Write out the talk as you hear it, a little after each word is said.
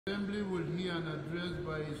The Assembly will hear an address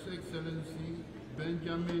by His Excellency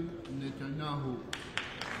Benjamin Netanyahu,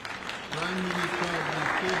 Prime Minister of the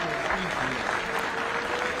State of Israel.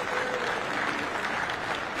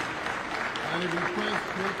 I request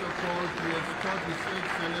protocol to escort His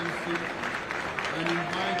Excellency and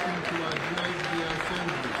invite him to address the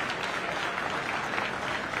Assembly.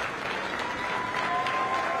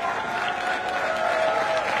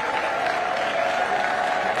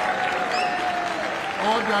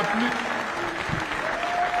 Order, please.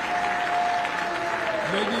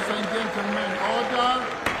 Ladies and gentlemen, order.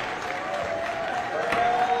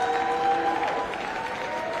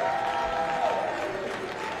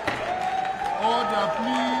 Order,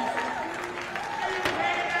 please.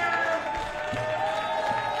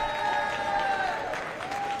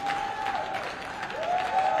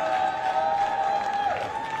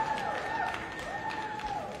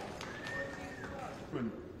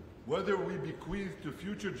 Whether we bequeath to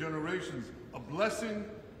future generations a blessing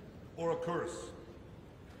or a curse.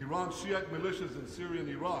 Iran's Shiite militias in Syria and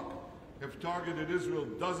Iraq have targeted Israel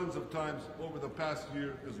dozens of times over the past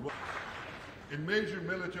year as well. In major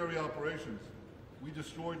military operations, we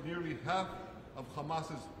destroyed nearly half of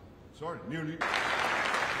Hamas's, nearly.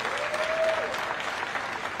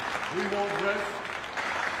 We won't rest.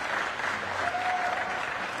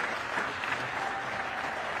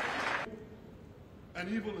 And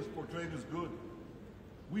evil is portrayed as good.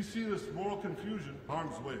 We see this moral confusion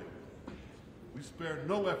harm's way. We spare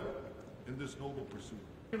no effort in this noble pursuit.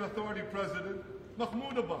 An authority president,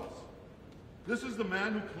 Mahmoud Abbas. This is the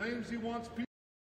man who claims he wants peace.